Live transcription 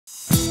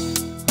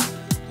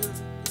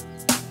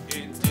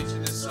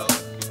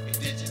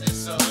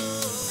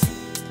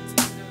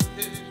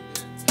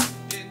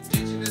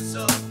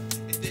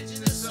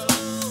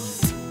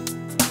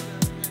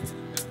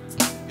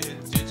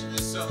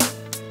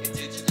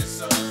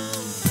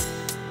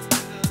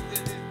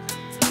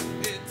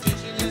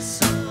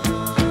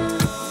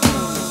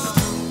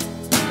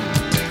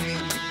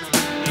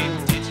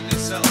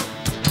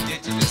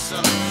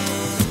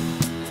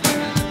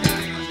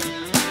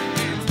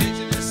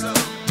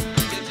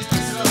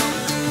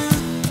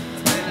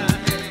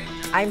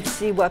I'm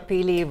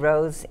Cihuapilli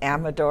Rose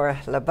Amador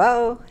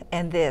Beau,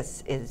 and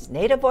this is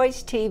Native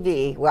Voice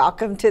TV.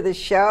 Welcome to the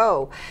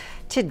show.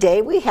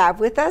 Today we have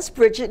with us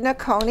Bridget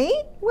Neconie.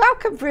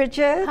 Welcome,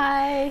 Bridget.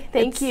 Hi,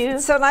 thank you.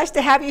 It's so nice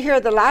to have you here.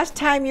 The last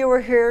time you were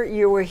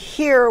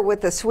here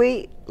with the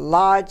Sweet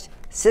Lodge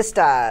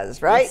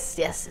Sisters, right? Yes,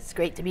 yes, it's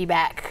great to be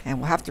back. And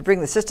we'll have to bring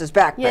the sisters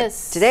back.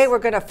 Yes. But today we're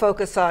going to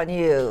focus on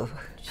you.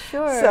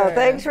 Sure. So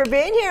thanks for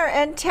being here,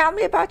 and tell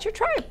me about your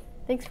tribe.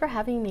 Thanks for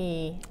having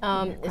me.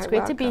 It's great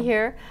welcome. to be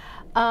here.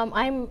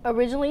 I'm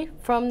originally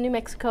from New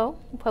Mexico,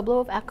 Pueblo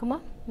of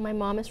Acoma. My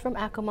mom is from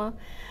Acoma,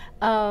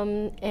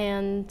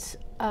 and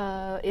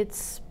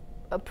it's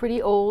a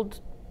pretty old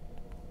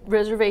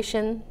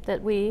reservation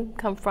that we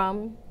come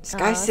from.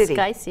 Sky City.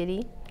 Sky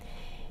City.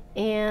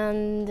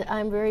 And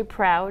I'm very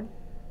proud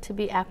to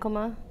be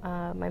Acoma.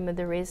 My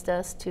mother raised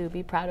us to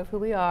be proud of who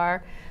we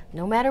are,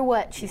 no matter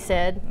what, she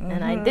said.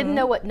 And I didn't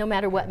know what no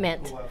matter what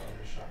meant.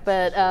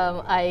 But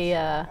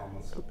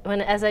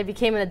as I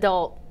became an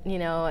adult, you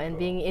know, and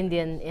being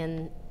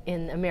Indian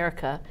in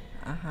America,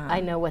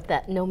 I know what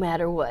that no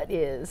matter what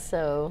is.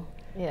 So,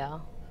 yeah.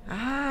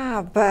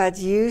 Ah, but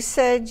you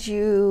said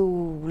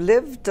you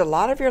lived a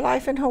lot of your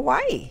life in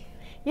Hawaii.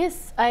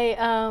 Yes,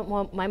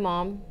 well, my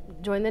mom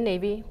joined the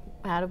Navy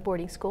out of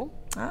boarding school.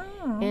 Oh,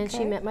 okay. And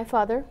she met my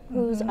father,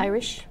 who's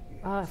Irish,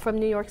 from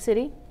New York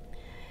City.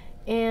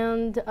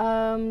 And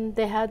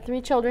they had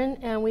 3 children,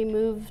 and we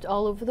moved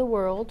all over the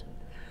world.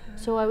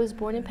 So I was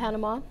born in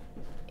Panama,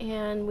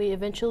 and we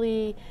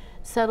eventually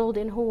settled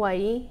in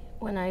Hawaii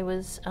when I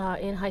was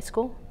in high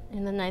school,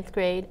 in the 9th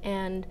grade,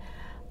 and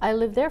I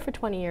lived there for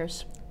 20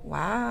 years.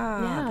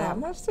 Wow, Yeah. that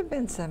must have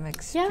been some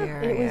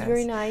experience. Yeah, it was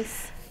very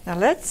nice. Now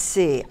let's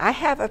see, I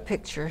have a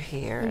picture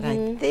here, and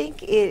I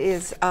think it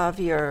is of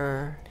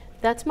your...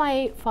 That's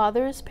my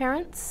father's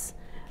parents,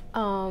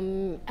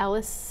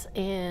 Alice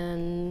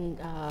and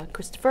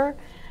Christopher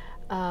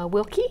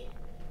Wilkie,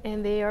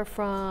 and they are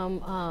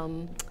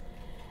from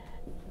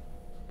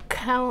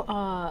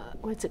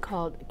what's it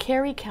called?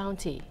 Kerry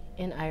County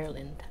in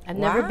Ireland. I've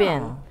never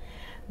been,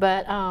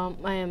 but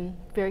I am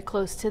very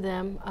close to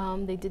them.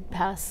 They did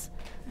pass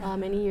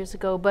many years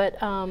ago,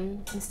 but I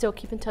still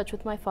keep in touch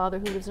with my father,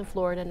 who lives in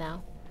Florida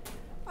now.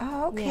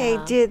 Oh, okay.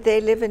 Yeah. Did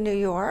they live in New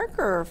York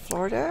or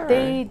Florida? Or?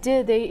 They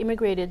did. They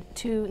immigrated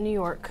to New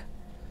York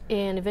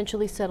and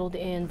eventually settled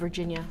in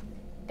Virginia,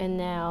 and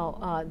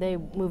now they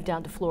moved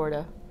down to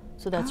Florida.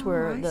 So that's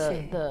where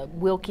the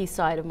Wilkie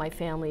side of my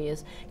family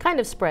is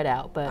kind of spread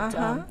out, but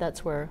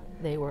that's where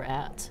they were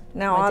at.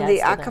 Now on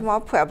the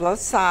Acoma Pueblo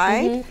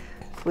side,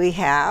 we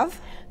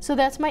have? So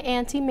that's my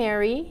Auntie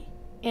Mary,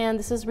 and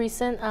this is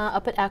recent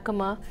up at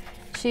Acoma.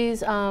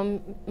 She's,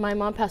 my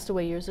mom passed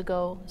away years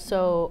ago,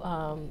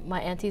 so my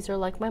aunties are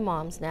like my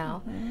moms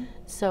now.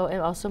 So, and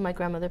also my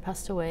grandmother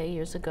passed away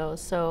years ago,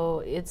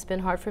 so it's been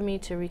hard for me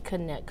to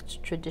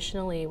reconnect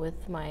traditionally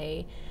with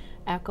my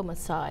Acoma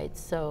side.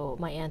 So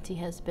my auntie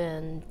has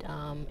been,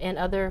 and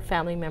other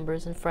family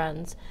members and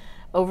friends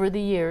over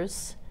the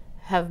years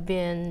have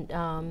been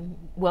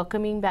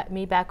welcoming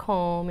me back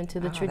home into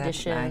the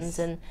traditions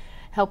and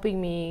helping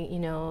me, you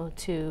know,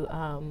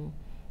 to,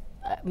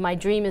 my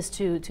dream is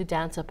to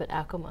dance up at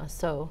Acoma.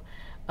 So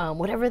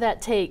whatever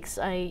that takes,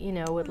 I, you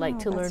know, would like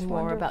to learn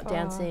more about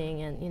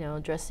dancing and, you know,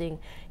 dressing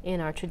in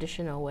our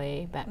traditional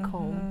way back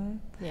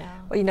home. Yeah.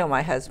 Well, you know,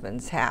 my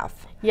husband's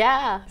half.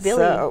 Yeah, Billy.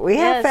 So we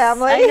have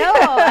family. I know.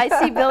 I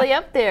see Billy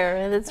up there,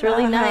 and it's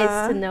really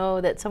nice to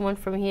know that someone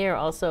from here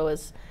also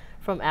is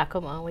from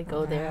Acoma. We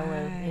go there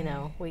when, you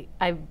know,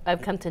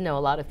 I've come to know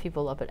a lot of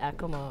people up at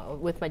Acoma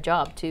with my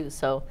job too.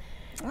 So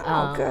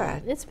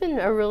good. It's been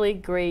a really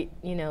great,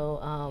 you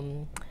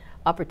know,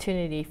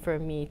 opportunity for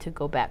me to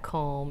go back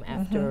home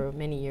after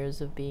many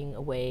years of being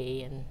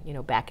away and, you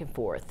know, back and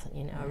forth.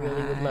 You know, I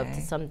really would love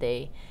to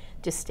someday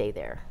just stay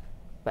there.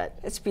 But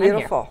it's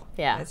beautiful.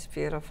 Yeah. It's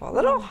beautiful. A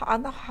little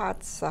on the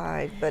hot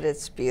side, but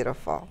it's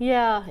beautiful.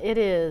 Yeah, it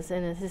is.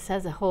 And it just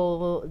has a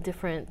whole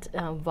different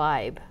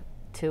vibe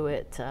to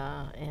it.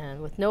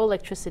 And with no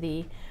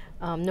electricity,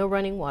 no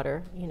running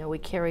water. You know, we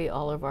carry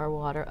all of our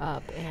water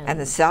up. And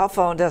the cell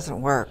phone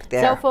doesn't work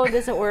there. Cell phone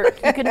doesn't work.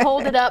 You can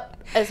hold it up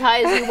as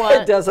high as you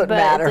want. It doesn't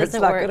matter. It's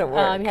not going to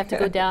work. You have to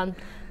go down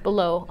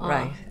below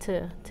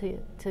to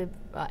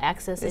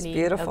access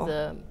any of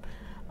the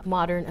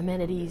modern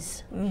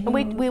amenities. And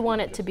we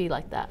want it to be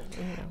like that.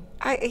 You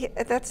know.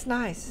 That's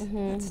nice.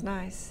 That's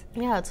nice.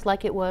 Yeah, it's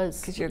like it was.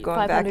 Because you're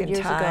going back in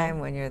time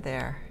when you're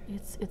there.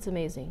 It's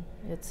amazing.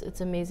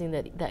 It's amazing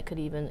that that could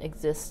even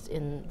exist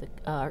in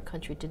our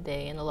country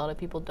today, and a lot of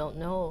people don't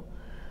know,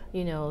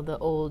 you know, the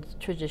old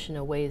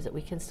traditional ways that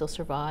we can still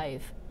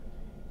survive,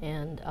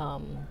 and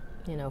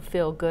you know,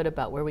 feel good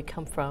about where we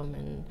come from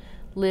and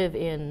live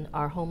in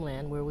our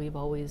homeland where we've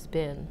always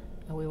been.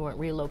 And we weren't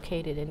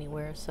relocated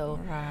anywhere, so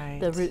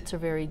the roots are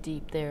very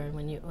deep there. And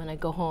when I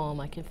go home,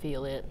 I can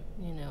feel it.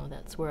 You know,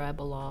 that's where I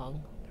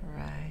belong.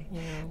 Right.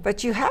 You know.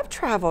 But you have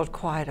traveled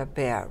quite a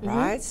bit,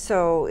 right?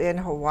 So in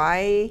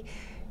Hawaii,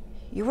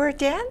 You were a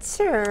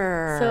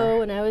dancer. So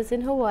when I was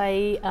in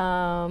Hawaii,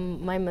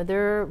 my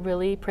mother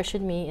really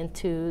pressured me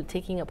into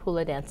taking up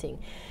hula dancing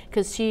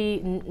because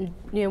she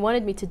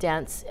wanted me to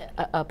dance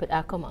up at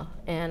Acoma,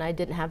 and I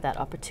didn't have that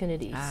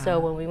opportunity. So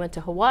when we went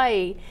to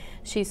Hawaii,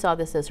 she saw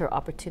this as her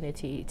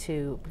opportunity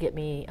to get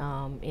me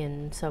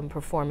in some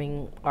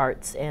performing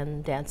arts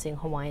and dancing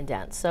Hawaiian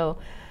dance. So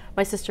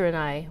my sister and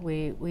I,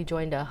 we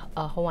joined a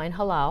Hawaiian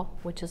halau,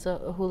 which is a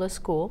hula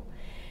school,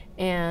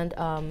 and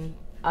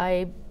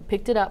I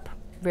picked it up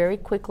very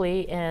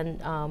quickly,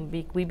 and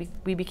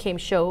we became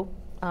show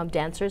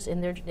dancers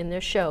in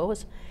their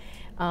shows.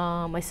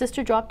 My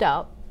sister dropped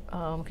out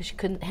because she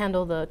couldn't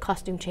handle the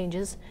costume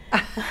changes. You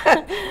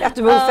have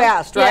to move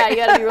fast, right? Yeah, you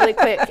got to be really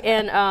quick.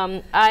 And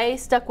I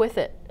stuck with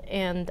it,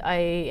 and I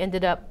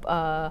ended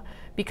up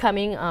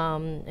becoming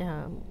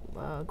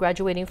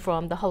graduating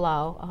from the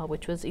halau,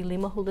 which was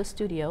Ilima Hula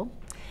Studio,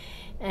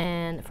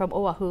 and from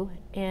Oahu,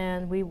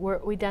 and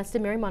we danced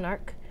in Mary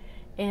Monarch.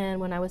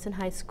 And when I was in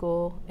high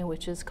school,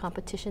 which is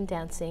competition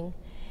dancing,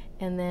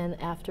 and then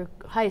after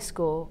high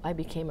school, I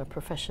became a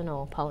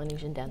professional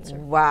Polynesian dancer.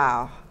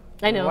 Wow.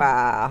 I know.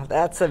 Wow,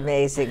 that's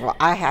amazing. Well,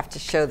 I have to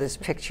show this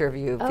picture of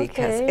you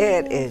because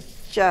it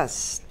is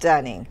just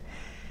stunning.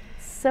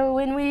 So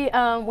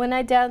when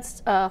I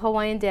danced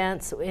Hawaiian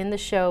dance in the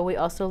show, we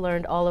also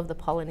learned all of the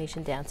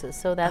Polynesian dances.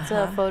 So that's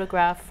a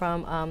photograph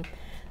from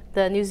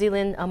the New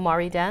Zealand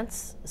Maori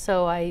dance.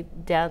 So I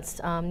danced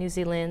New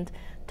Zealand,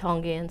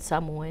 Tongan,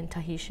 Samoan,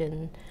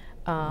 Tahitian,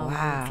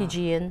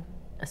 Fijian,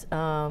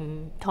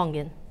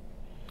 Tongan,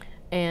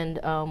 and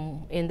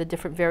in the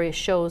different various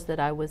shows that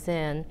I was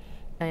in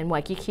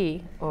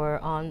Waikiki or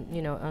on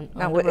the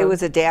road. It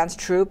was a dance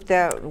troupe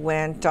that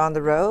went on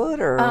the road,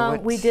 or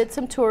we did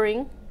some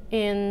touring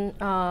in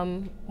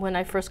when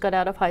I first got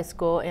out of high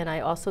school, and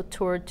I also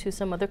toured to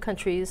some other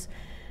countries.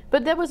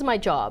 But that was my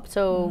job,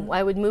 so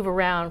I would move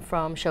around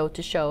from show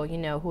to show,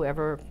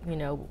 whoever,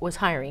 was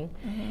hiring.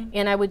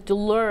 And I would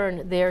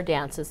learn their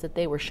dances that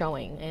they were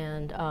showing.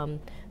 And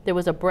there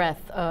was a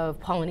breadth of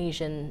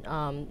Polynesian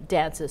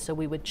dances, so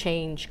we would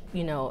change,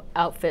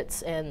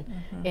 outfits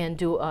and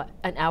do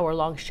an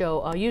hour-long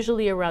show,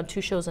 usually around 2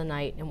 shows a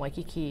night in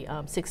Waikiki,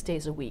 6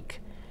 days a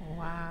week.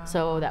 Wow.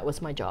 So that was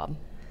my job.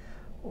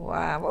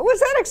 Wow, what was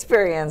that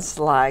experience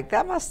like?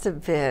 That must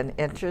have been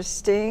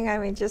interesting. I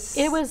mean, just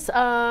it was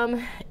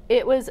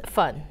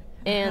fun,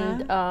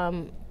 and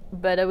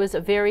but it was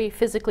very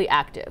physically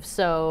active.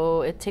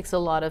 So it takes a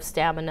lot of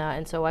stamina,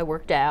 and so I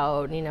worked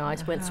out. I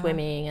went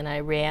swimming, and I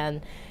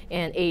ran,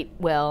 and ate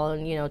well,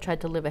 and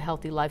tried to live a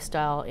healthy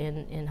lifestyle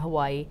in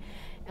Hawaii,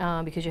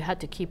 because you had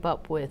to keep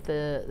up with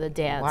the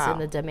dance and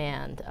the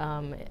demand.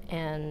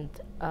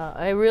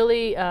 I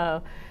really.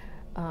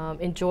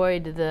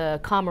 Enjoyed the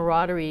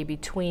camaraderie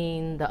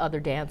between the other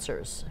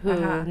dancers who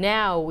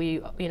now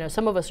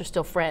some of us are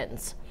still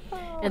friends.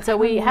 And so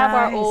we have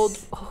our old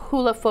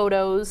hula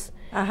photos,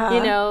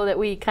 that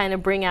we kind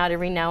of bring out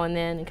every now and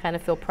then and kind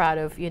of feel proud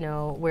of,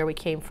 where we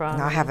came from.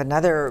 Now I have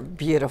another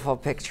beautiful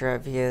picture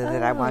of you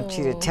that I want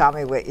you to tell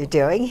me what you're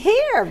doing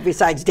here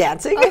besides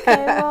dancing.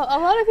 Okay, well, a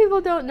lot of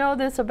people don't know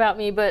this about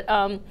me, but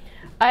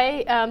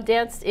I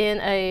danced in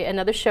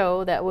another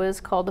show that was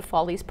called The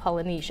Follies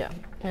Polynesia.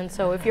 And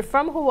so if you're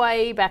from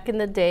Hawaii back in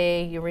the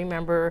day, you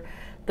remember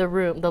the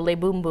room, the Le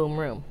Boom Boom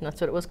room. That's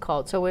what it was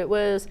called. So it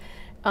was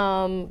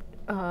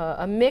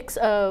a mix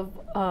of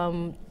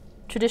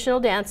traditional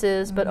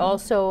dances, but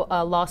also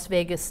a Las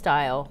Vegas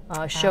style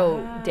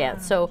show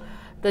dance. So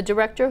the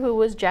director, who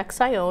was Jack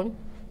Sion,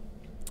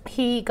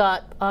 he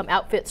got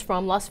outfits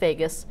from Las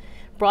Vegas,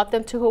 brought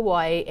them to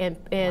Hawaii, and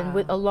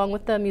along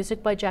with the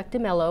music by Jack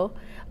DeMello,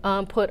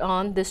 put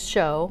on this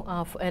show,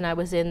 and I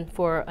was in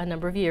for a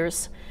number of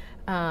years.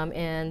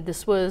 And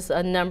this was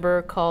a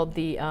number called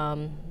the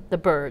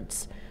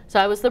Birds. So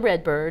I was the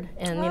red bird,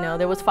 and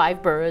there was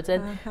 5 birds,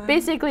 and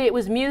basically it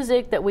was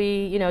music that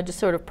we just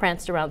sort of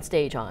pranced around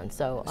stage on.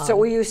 So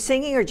were you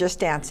singing or just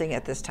dancing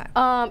at this time?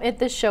 At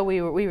this show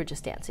we were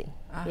just dancing.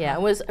 Yeah,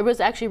 it was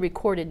actually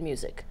recorded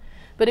music,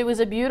 but it was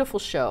a beautiful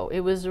show.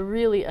 It was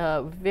really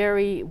a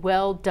very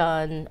well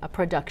done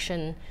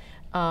production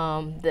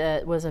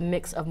that was a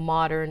mix of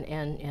modern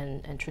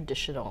and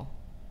traditional.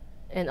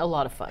 And a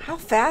lot of fun. How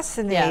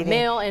fascinating. Yeah,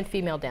 male and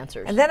female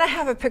dancers. And then I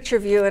have a picture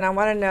of you, and I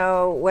want to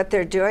know what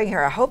they're doing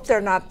here. I hope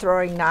they're not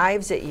throwing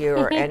knives at you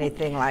or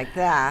anything like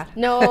that.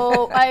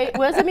 No, I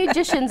was a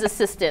magician's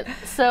assistant.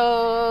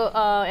 So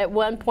at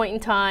one point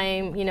in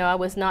time, I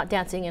was not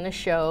dancing in a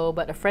show,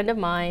 but a friend of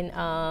mine,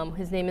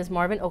 his name is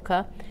Marvin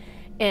Oka,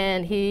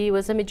 and he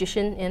was a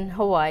magician in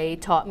Hawaii,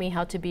 taught me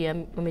how to be a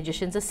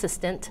magician's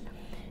assistant.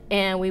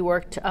 And we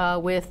worked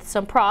with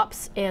some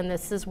props, and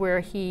this is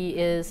where he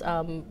is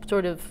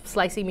sort of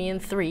slicing me in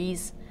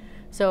 3s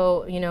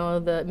So, you know,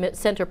 the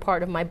center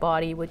part of my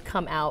body would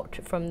come out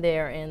from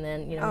there, and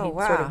then, you know,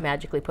 he'd sort of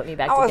magically put me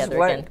back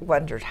together again. I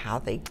wondered how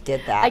they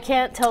did that. I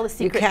can't tell the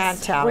secrets. You can't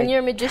tell. When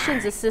you're a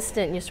magician's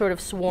assistant, you're sort of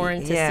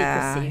sworn to secrecy.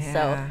 Yeah.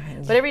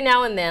 So, but every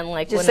now and then,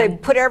 like just when say,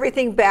 put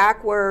everything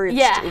back where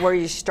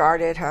you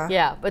started, huh?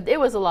 Yeah, but it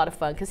was a lot of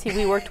fun because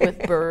we worked with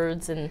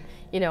birds, and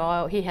you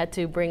know, he had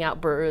to bring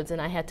out birds,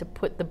 and I had to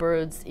put the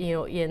birds, you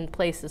know, in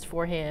places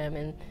for him,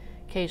 and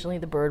occasionally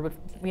the bird would,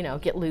 you know,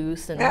 get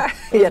loose, and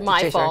it was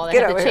my fault. I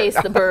had to chase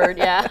the bird,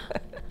 yeah.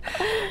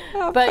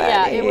 But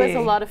yeah, it was a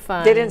lot of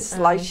fun. They didn't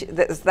slice you.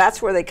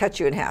 That's where they cut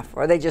you in half,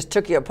 or they just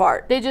took you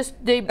apart.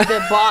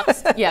 The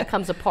box, yeah,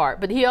 comes apart.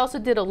 But he also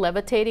did a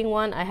levitating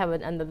one. I have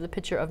another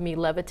picture of me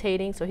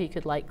levitating, so he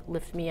could like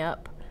lift me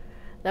up.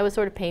 That was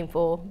sort of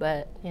painful,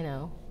 but you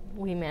know,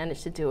 we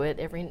managed to do it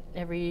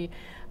every.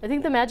 I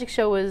think the magic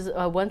show was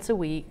once a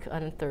week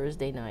on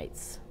Thursday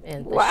nights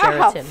in the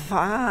Sheraton. How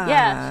fun!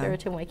 Yeah,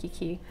 Sheraton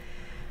Waikiki.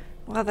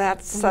 Well,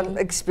 that's some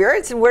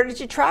experience. And where did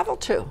you travel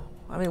to?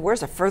 I mean,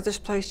 where's the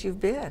furthest place you've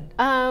been?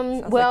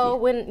 Well,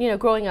 when, you know,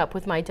 growing up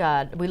with my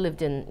dad, we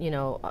lived in, you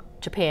know,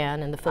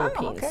 Japan and the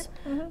Philippines.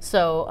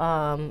 So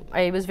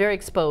I was very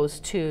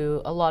exposed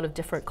to a lot of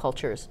different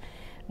cultures.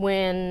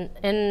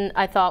 And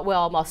I thought,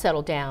 well, I'll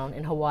settle down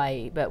in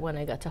Hawaii. But when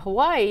I got to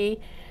Hawaii,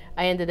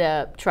 I ended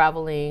up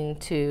traveling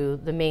to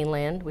the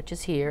mainland, which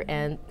is here,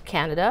 and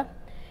Canada,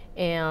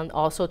 and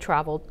also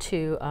traveled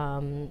to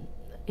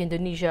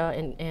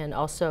Indonesia and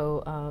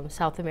also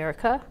South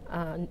America.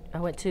 I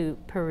went to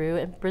Peru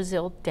and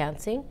Brazil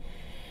dancing.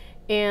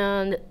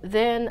 And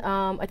then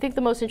I think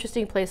the most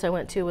interesting place I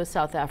went to was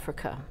South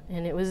Africa,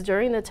 and it was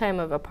during the time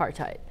of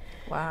apartheid.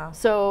 Wow.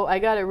 So I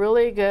got a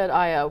really good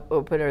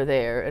eye-opener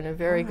there and a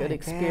very good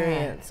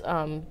experience.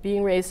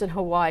 Being raised in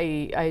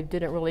Hawaii, I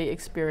didn't really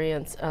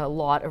experience a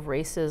lot of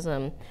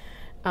racism.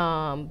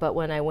 But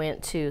when I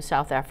went to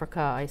South Africa,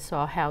 I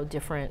saw how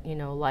different, you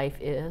know, life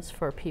is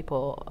for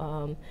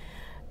people.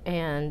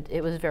 And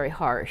it was very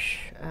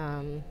harsh.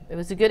 It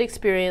was a good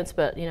experience,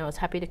 but, you know, I was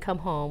happy to come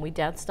home. We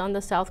danced on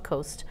the south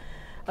coast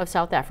of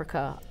South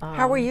Africa.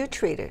 How were you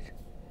treated?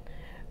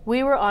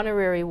 We were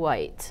honorary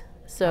white.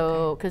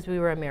 So, because we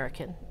were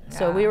American,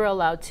 so we were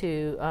allowed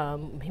to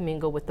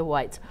mingle with the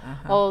whites,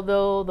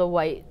 although the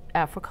white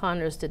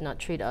Afrikaners did not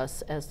treat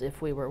us as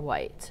if we were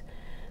white.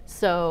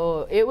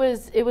 So it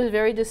was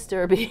very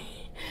disturbing,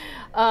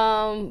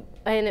 and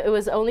it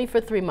was only for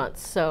 3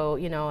 months. So,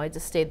 you know, I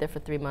just stayed there for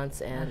 3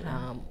 months, and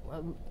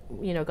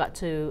you know, got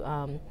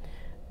to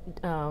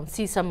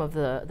see some of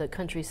the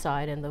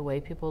countryside and the way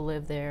people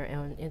live there,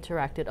 and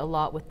interacted a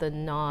lot with the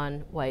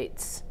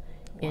non-whites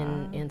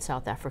in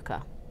South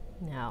Africa.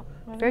 Yeah,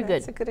 very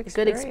good. That's a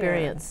good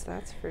experience.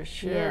 That's for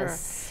sure.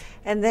 Yes.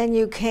 And then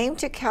you came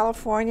to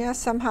California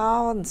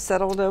somehow and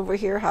settled over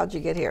here. How'd you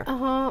get here?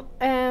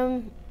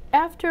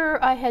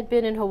 After I had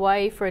been in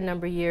Hawaii for a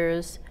number of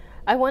years,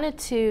 I wanted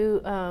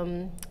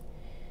to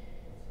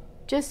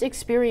just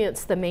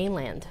experience the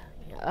mainland.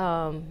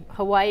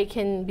 Hawaii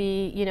can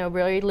be, you know,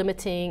 very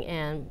limiting,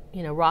 and,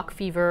 you know, rock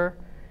fever.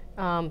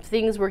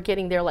 Things were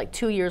getting there like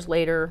 2 years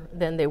later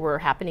than they were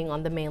happening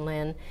on the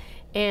mainland.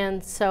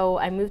 And so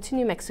I moved to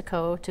New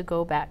Mexico to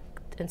go back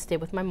and stay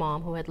with my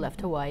mom, who had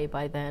left Hawaii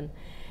by then.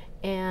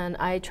 And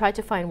I tried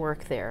to find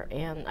work there,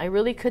 and I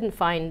really couldn't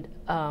find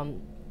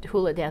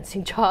hula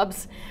dancing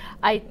jobs.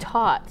 I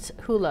taught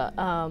hula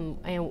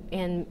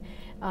and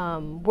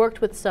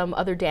worked with some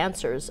other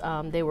dancers.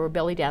 They were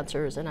belly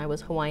dancers, and I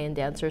was Hawaiian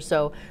dancer.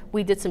 So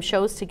we did some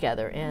shows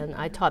together, and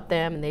I taught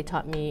them, and they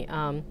taught me.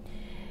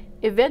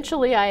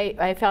 Eventually,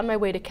 I found my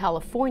way to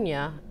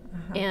California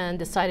and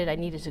decided I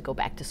needed to go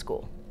back to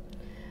school.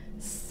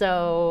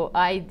 So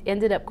I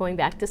ended up going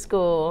back to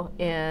school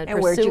and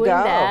pursuing where'd you go?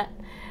 that.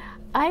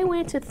 I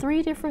went to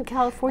 3 different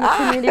California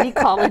community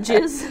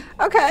colleges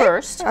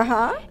first.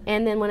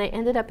 And then when I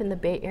ended up in the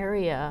Bay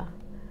Area,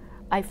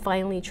 I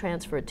finally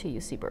transferred to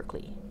UC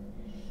Berkly.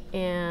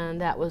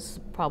 And that was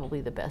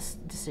probably the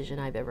best decision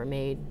I've ever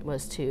made,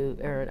 was to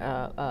earn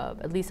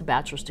at least a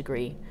bachelor's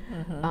degree.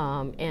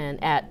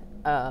 And at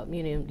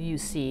you know,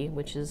 UC,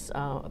 which is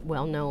a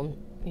well-known,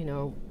 you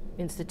know,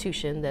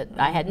 institution that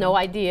I had no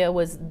idea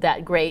was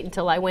that great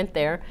until I went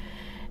there,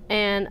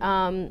 and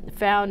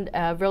found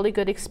a really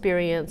good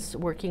experience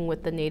working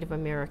with the Native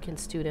American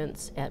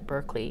students at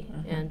Berkly,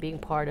 and being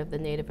part of the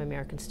Native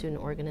American Student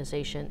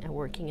Organization and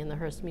working in the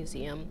Hearst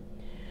Museum.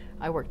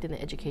 I worked in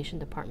the education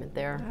department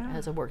there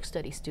as a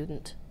work-study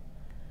student,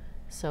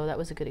 so that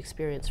was a good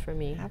experience for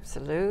me.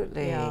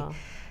 Absolutely. Yeah.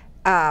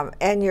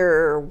 And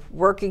you're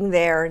working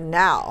there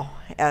now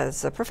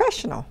as a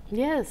professional.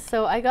 Yes,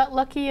 so I got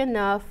lucky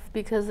enough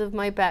because of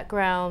my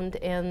background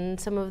and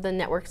some of the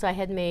networks I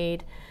had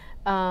made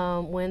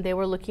when they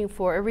were looking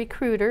for a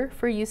recruiter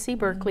for UC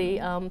Berkly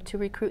to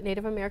recruit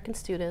Native American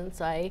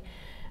students. I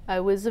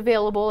was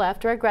available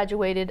after I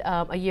graduated,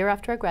 a year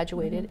after I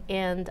graduated,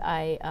 and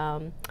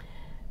I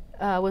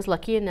was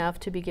lucky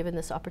enough to be given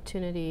this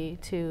opportunity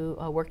to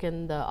work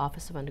in the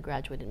Office of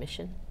Undergraduate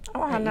Admissions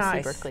at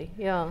UC Berkly.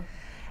 Yeah.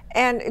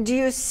 And do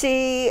you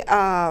see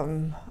a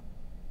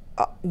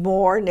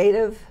more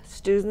Native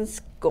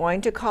students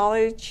going to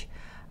college?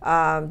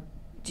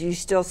 Do you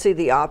still see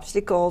the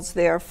obstacles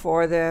there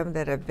for them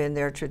that have been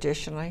there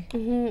traditionally?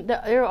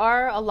 There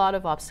are a lot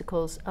of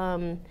obstacles.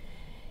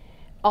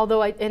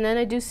 Although and then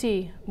I do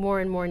see more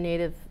and more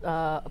Native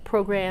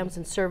programs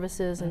and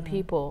services and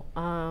people.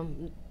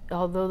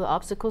 Although the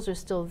obstacles are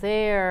still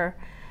there,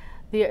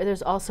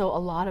 there's also a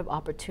lot of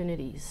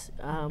opportunities.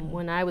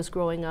 When I was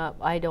growing up,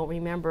 I don't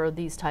remember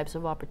these types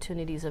of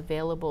opportunities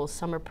available.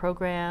 Summer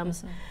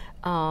programs,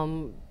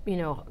 you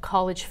know,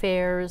 college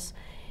fairs.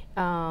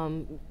 How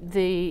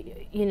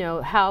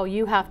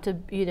you have to,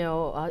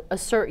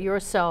 assert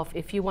yourself.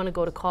 If you want to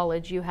go to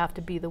college, you have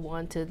to be the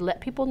one to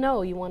let people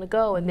know you want to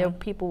go, and their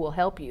people will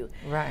help you.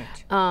 Right.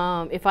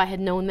 If I had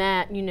known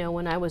that,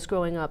 when I was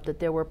growing up, that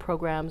there were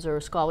programs or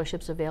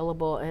scholarships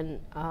available, and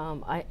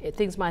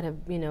things might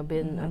have,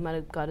 been, I might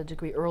have got a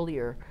degree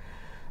earlier.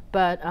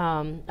 But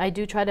I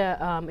do try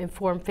to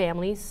inform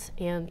families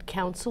and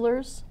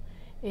counselors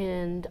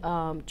and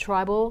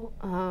tribal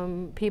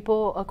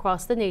people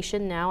across the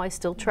nation. Now I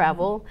still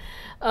travel.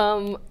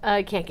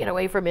 I can't get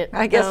away from it.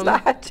 I guess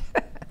not.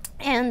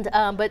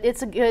 But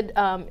it's a good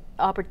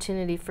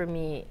opportunity for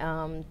me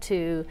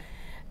to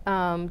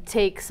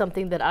take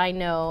something that I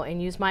know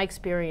and use my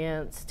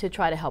experience to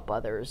try to help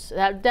others.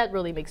 That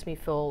really makes me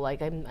feel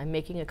like I'm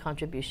making a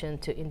contribution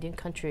to Indian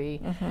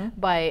country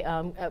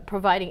by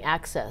providing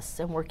access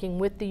and working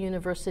with the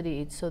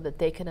university so that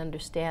they can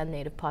understand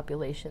Native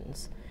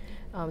populations.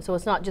 So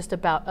it's not just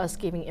about us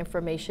giving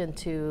information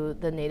to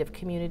the Native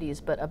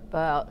communities, but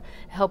about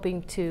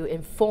helping to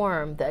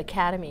inform the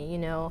academy,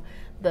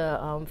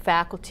 the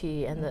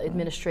faculty and the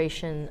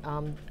administration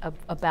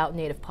about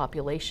Native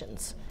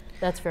populations.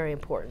 That's very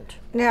important.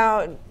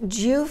 Now,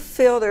 do you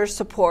feel there's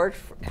support,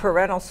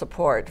 parental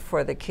support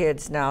for the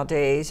kids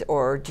nowadays,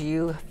 or do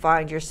you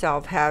find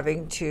yourself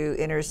having to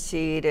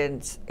intercede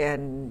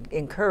and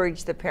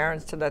encourage the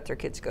parents to let their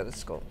kids go to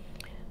school?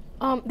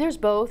 There's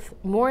both.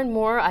 More and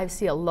more, I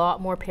see a lot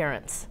more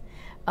parents.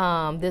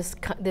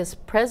 This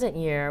present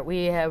year,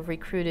 we have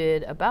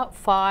recruited about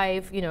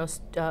 5,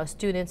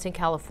 students in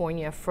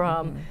California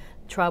from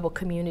tribal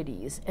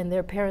communities, and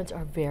their parents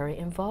are very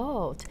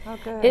involved. Oh,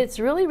 good. It's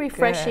really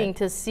refreshing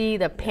to see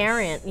the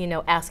parent,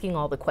 asking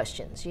all the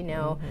questions,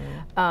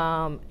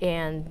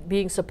 and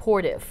being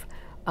supportive.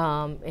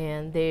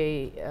 And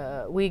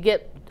we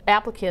get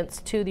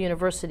applicants to the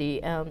university.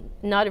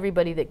 Not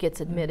everybody that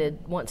gets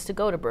admitted wants to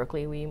go to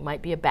Berkly. We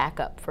might be a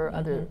backup for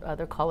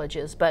other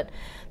colleges, but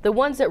the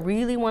ones that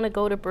really want to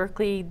go to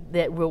Berkly,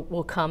 that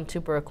will come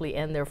to Berkly,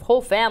 and their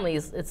whole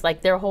families. It's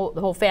like the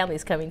whole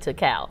family's coming to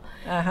Cal,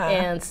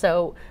 and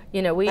so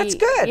that's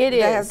good. It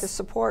is. They have the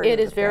support. It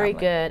is very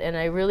good, and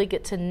I really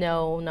get to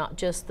know not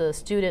just the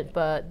student,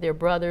 but their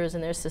brothers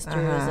and their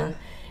sisters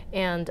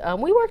and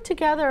we work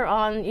together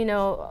on,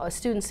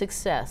 student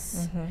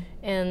success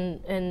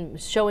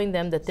and showing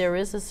them that there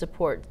is a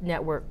support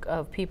network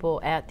of people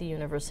at the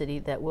university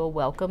that will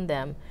welcome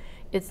them.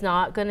 It's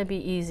not going to be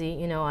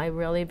easy. I'm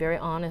really very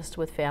honest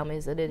with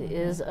families that it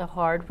is a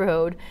hard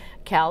road.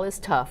 Cal is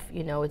tough.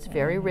 It's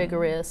very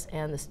rigorous,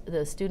 and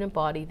the student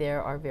body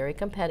there are very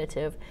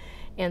competitive.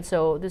 And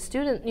so the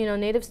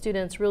Native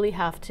students really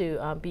have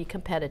to be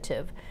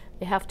competitive.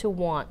 They have to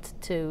want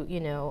to,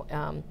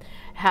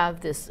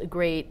 have this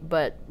great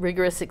but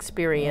rigorous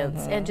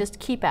experience and just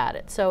keep at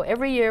it. So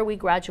every year we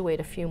graduate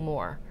a few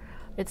more.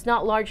 It's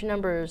not large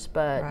numbers,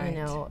 but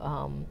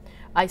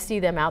I see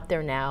them out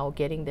there now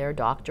getting their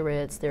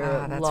doctorates,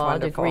 their law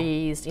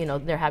degrees,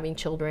 they're having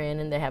children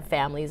and they have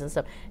families and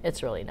stuff.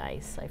 It's really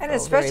nice. I and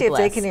especially if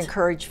they can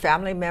encourage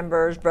family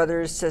members,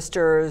 brothers,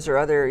 sisters, or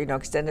other,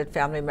 extended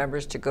family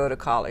members to go to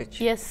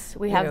college. Yes,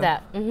 we have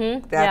that.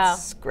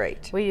 That's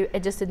great. We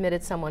just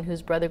admitted someone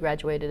whose brother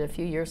graduated a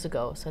few years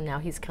ago, so now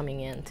he's coming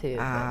in too.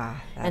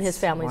 And his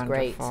family's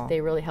great. They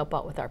really help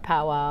out with our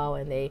powwow,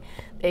 and they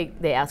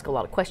ask a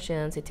lot of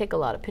questions. They take a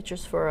lot of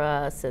pictures for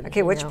us. And,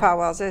 okay, which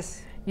powwow is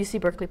this?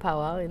 UC Berkly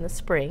Powwow in the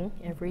spring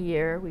every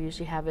year. We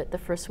usually have it the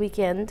first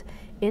weekend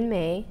in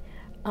May.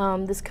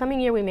 This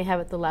coming year we may have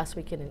it the last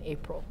weekend in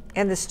April.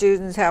 And the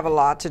students have a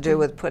lot to do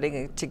with putting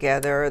it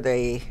together.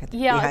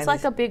 It's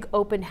like a big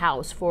open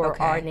house for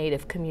our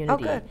Native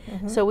community. Oh,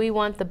 good. So we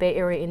want the Bay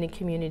Area Indian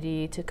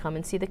community to come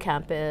and see the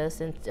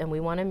campus, and we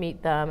want to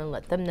meet them and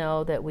let them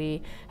know that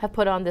we have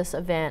put on this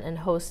event and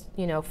host,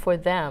 for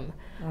them,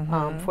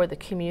 for the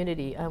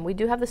community. We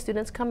do have the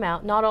students come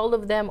out. Not all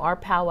of them are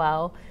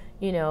powwow.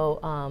 They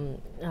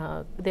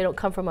don't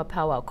come from a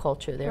powwow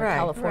culture. They're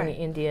California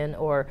Indian,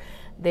 or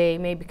they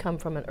may come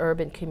from an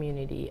urban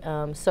community.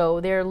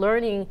 So they're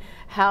learning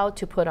how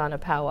to put on a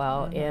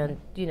powwow, and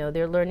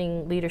they're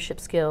learning leadership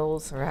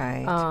skills,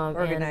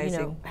 organizing,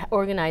 and,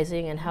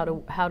 organizing, and how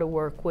to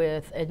work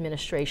with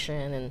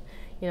administration,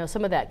 and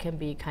some of that can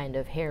be kind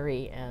of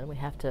hairy, and we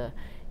have to.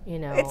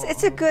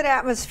 It's a good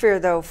atmosphere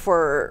though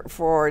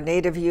for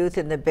Native youth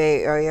in the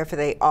Bay Area if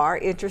they are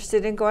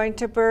interested in going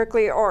to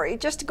Berkly or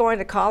just going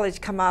to college.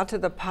 Come out to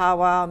the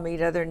powwow,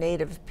 meet other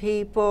Native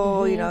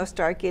people,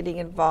 start getting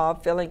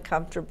involved, feeling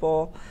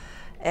comfortable,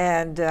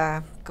 and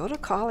go to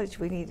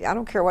college. I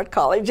don't care what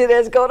college it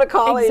is, go to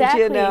college,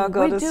 exactly. you know,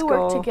 go to school. We do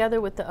work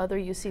together with the other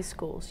UC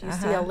schools,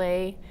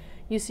 UCLA,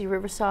 UC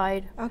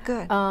Riverside. Oh,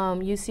 good.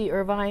 UC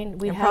Irvine.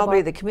 We and have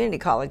probably the community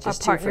colleges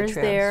too for partners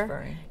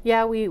transferring. there.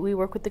 Yeah, we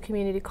work with the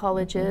community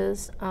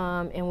colleges,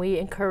 and we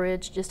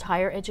encourage just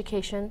higher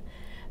education.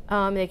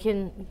 They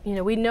can, you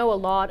know, we know a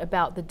lot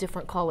about the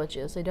different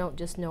colleges. I don't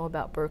just know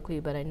about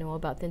Berkeley, but I know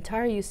about the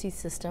entire UC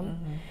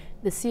system,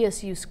 the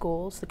CSU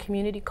schools, the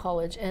community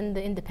college, and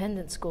the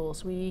independent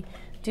schools. We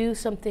do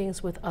some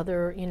things with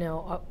other, you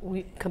know,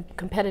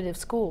 competitive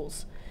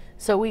schools.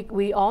 So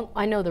we all,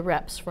 I know the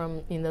reps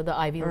from, you know, the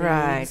Ivy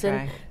Leagues.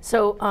 And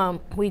so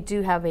we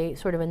do have a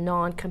sort of a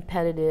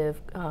non-competitive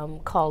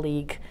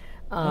colleague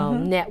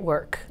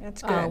network.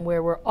 That's good.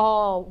 Where we're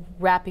all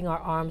wrapping our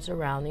arms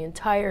around the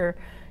entire,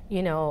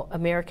 you know,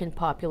 American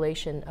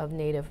population of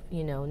Native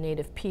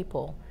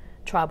people,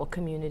 tribal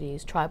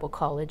communities, tribal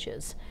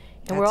colleges.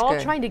 And we're all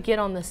trying to get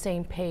on the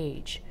same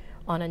page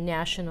on a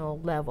national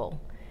level.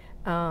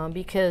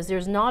 Because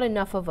there's not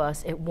enough of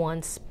us at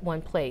one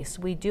place.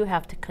 We do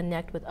have to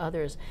connect with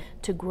others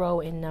to grow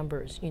in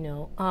numbers, you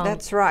know.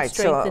 That's right.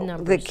 So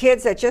the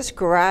kids that just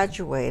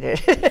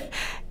graduated,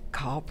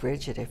 call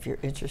Bridget if you're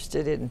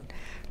interested in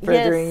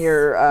furthering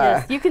your...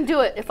 yes, you can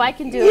do it. If I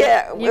can do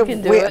it, you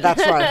can do it.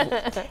 That's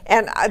right.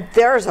 And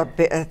there's I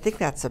think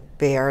that's a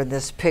bear in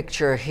this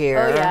picture here.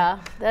 Oh, yeah.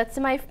 That's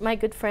my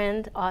good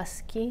friend,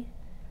 Oski.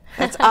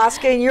 That's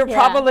Oscar, and you're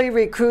probably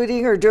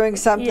recruiting or doing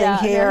something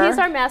here. No, he's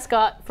our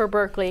mascot for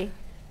Berkly.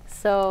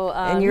 So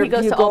and he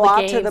goes you to go all the out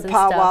games to the and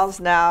powwows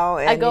stuff. now.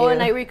 And I go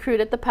and I recruit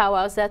at the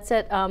powwows. That's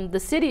at the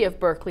city of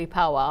Berkly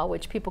powwow,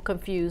 which people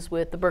confuse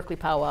with the Berkly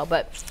powwow,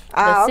 but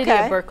the city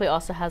of Berkly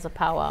also has a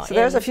powwow. So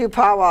there's a few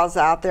powwows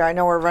out there. I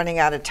know we're running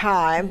out of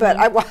time, but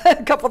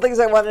a couple things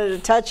I wanted to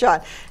touch on.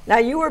 Now,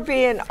 you were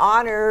being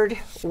honored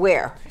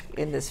where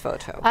in this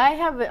photo? I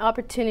have an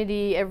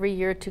opportunity every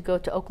year to go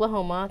to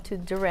Oklahoma, to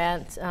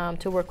Durant,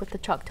 to work with the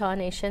Choctaw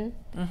Nation.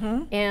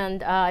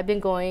 And I've been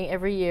going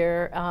every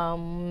year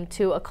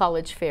to a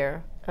college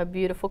fair, a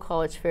beautiful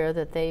college fair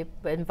that they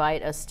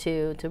invite us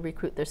to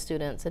recruit their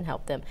students and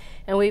help them.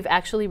 And we've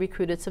actually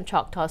recruited some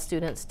Choctaw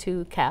students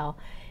to Cal.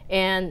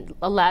 And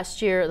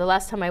last year, the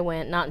last time I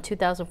went, not in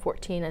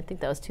 2014, I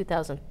think that was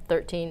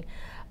 2013,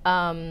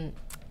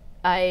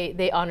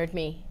 they honored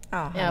me.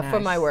 For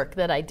my work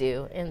that I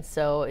do, and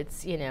so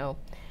it's, you know,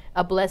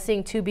 a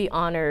blessing to be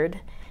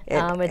honored.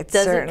 It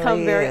doesn't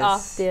come very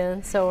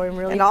often, so I'm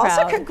really proud. And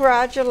also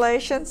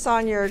congratulations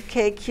on your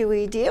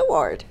KQED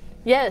award.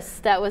 Yes,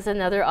 that was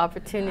another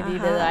opportunity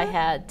that I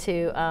had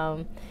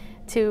to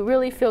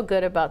really feel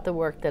good about the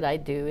work that I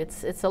do.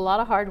 It's a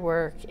lot of hard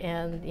work,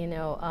 and you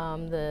know,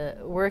 the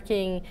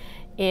working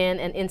in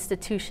an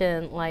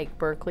institution like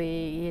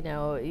Berkly, you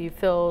know, you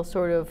feel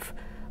sort of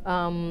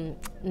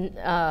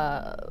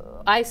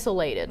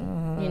isolated,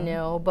 you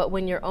know, but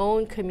when your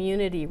own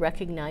community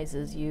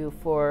recognizes you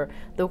for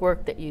the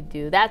work that you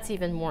do, that's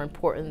even more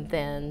important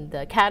than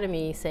the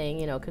academy saying,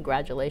 you know,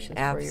 congratulations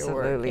for your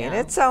work. Absolutely, and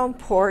it's so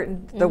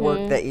important, the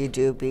work that you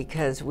do,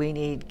 because we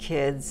need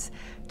kids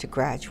to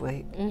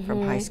graduate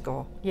from high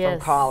school, from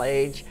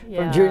college,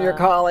 from junior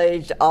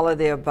college, all of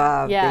the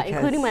above. Yeah,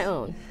 including my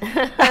own.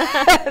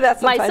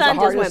 That's my son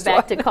just went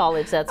back one. to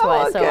college, that's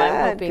why, so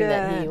I'm hoping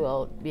that he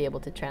will be able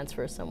to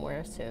transfer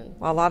somewhere soon.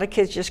 Well, a lot of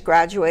kids just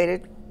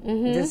graduated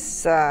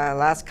this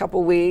last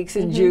couple weeks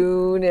in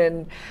June,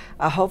 and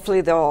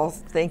hopefully they'll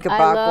think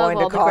about going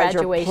to college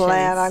or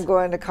plan on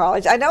going to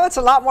college. I know it's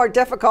a lot more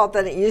difficult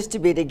than it used to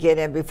be to get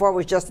in. Before it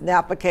was just an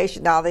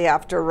application, now they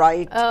have to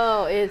write.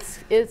 Oh,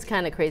 it's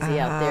kind of crazy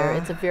out there.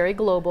 It's a very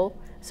global.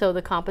 So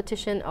the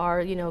competition are,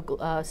 you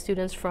know,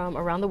 students from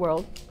around the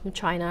world, from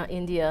China,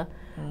 India,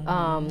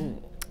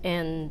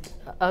 and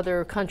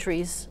other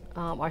countries.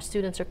 Our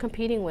students are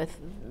competing with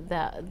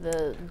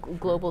the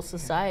global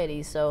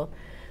society. So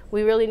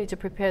we really need to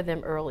prepare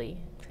them early.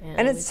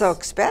 And it's so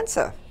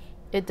expensive.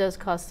 It does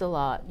cost a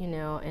lot, you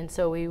know, and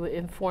so we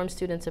inform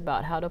students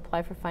about how to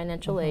apply for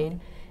financial aid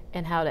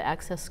and how to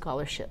access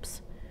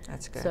scholarships.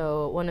 That's good.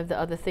 So one of the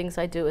other things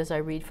I do is I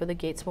read for the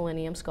Gates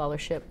Millennium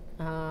Scholarship.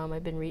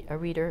 I've been a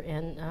reader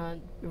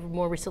and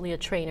more recently a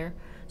trainer.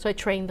 So I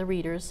train the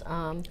readers.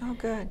 Oh,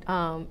 good.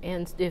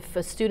 And if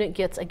a student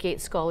gets a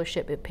Gates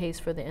Scholarship, it pays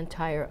for the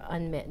entire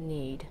unmet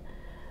need.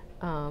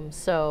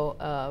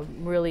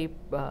 Really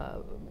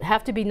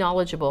have to be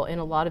knowledgeable in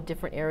a lot of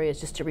different areas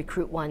just to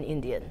recruit one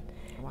Indian.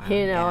 Wow,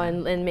 you know,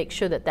 and make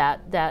sure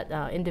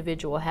that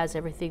individual has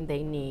everything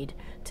they need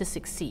to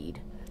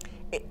succeed.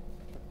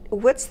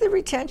 What's the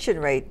retention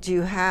rate? Do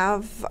you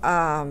have,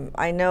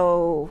 I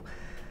know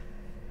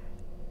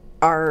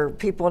our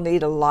people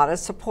need a lot of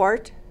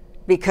support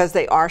because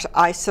they are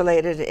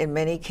isolated in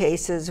many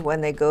cases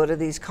when they go to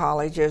these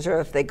colleges or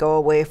if they go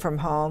away from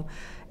home.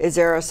 Is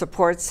there a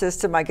support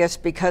system? I guess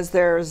because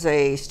there's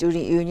a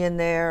student union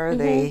there,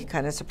 they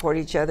kind of support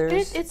each other?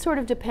 It sort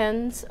of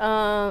depends.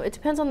 It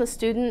depends on the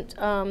student.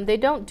 They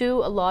don't do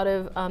a lot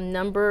of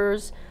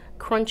numbers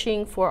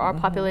crunching for our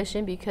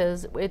population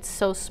because it's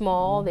so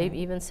small. They've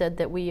even said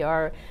that we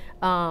are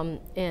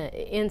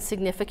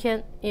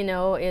insignificant, you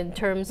know, in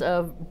terms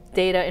of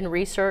data and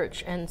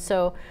research. And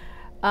so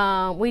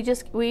we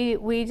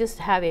just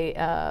have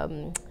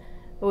a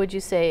what would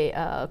you say,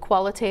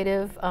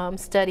 qualitative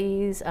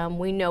studies.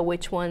 We know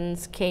which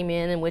ones came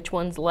in and which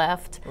ones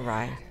left.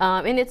 Right.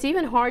 And it's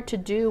even hard to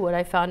do, what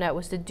I found out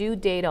was to do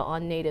data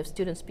on Native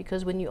students,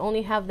 because when you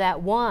only have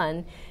that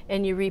one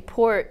and you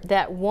report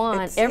that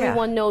one,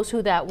 everyone knows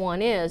who that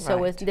one is.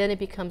 So then it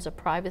becomes a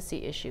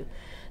privacy issue.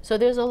 So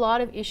there's a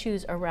lot of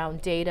issues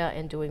around data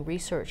and doing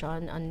research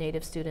on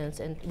Native students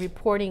and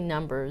reporting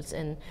numbers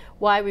and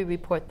why we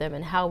report them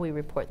and how we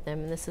report them.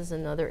 And this is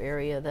another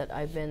area that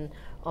I've been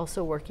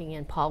also working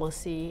in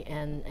policy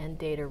and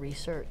data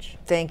research.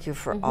 Thank you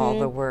for all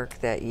the work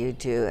that you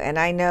do. And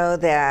I know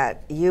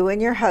that you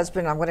and your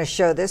husband, I'm going to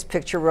show this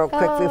picture real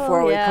quick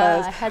before we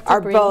close,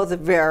 are both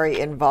very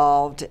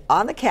involved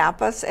on the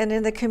campus and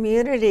in the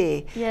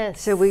community. Yes.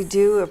 So we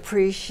do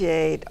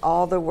appreciate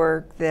all the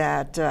work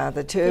that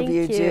the two of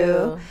you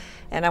do.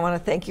 And I want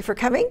to thank you for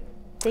coming.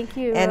 Thank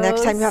you, And Rose.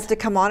 next time you have to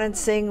come on and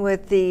sing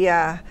with the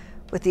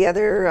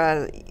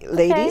other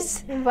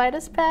ladies. Okay. Invite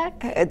us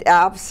back.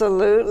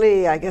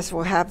 Absolutely. I guess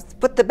we'll have to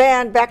put the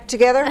band back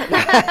together.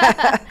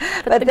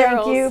 But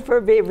thank you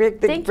for bring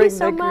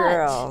the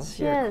girls.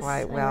 You're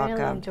quite welcome.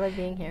 I really enjoyed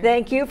being here.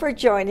 Thank you for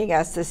joining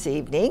us this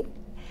evening.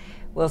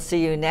 We'll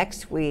see you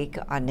next week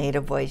on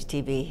Native Voice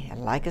TV,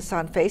 and like us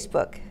on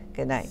Facebook.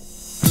 Good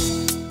night.